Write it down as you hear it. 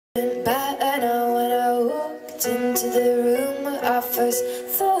Now when I walked into the room, I first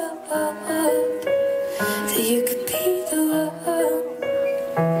thought that you could be the one.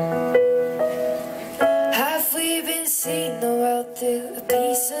 Have we been seeing the world through a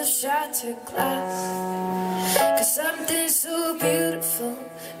piece of shattered glass? 'Cause something so beautiful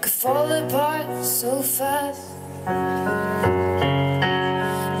could fall apart so fast.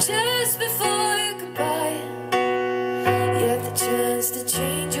 Just before goodbye, you had the chance to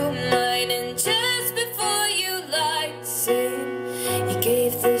change your mind, and just before you lied, saying you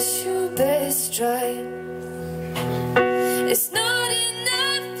gave this your best try. It's not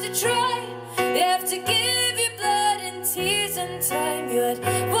enough to try, you have to give your blood and tears and time. You had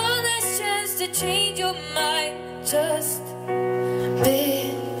one last chance to change your mind, just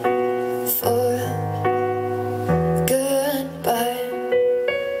before goodbye.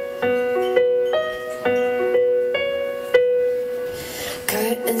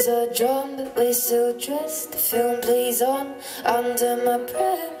 Curtains are drawn, but we're still dressed. The film plays on under my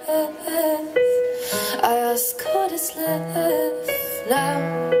breath. I ask what is left now,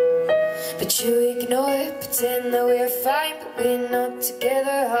 but you ignore, pretend that we're fine, but we're not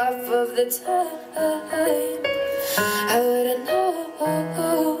together half of the time. I wouldn't know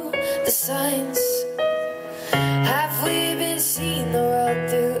the signs. Have we been seeing the world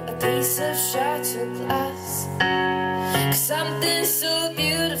through a piece of shattered glass? 'Cause something so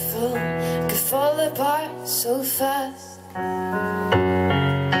beautiful could fall apart so fast.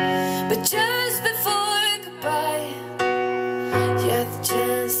 But just before goodbye, you had the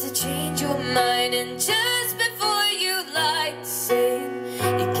chance to change your mind, and just before you lied, saying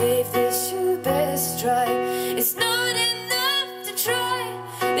you gave this your best try. It's not enough to try,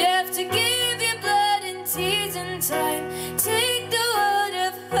 you have to give your blood and tears and time. Take the world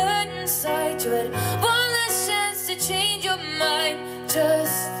of hurt inside. You had one last chance to change your mind,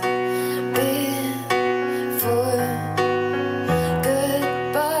 just before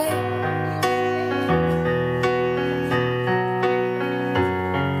goodbye.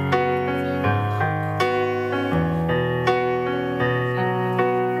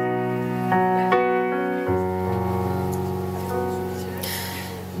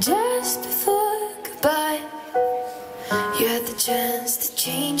 Just before goodbye, you had the chance to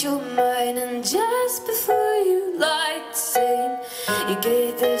change your mind, and just before you lied, saying you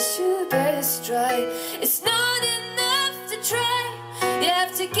gave this your best try. It's not enough to try, you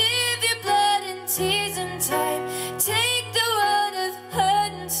have to give your blood and tears and time. Take the world of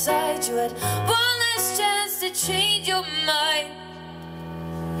hurt inside. You had one last chance to change your mind,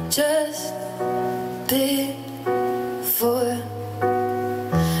 just before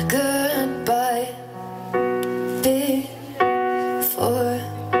goodbye. Before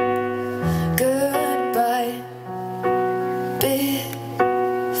goodbye.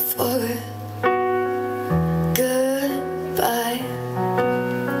 Before goodbye.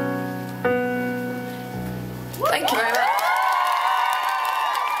 Thank you very much.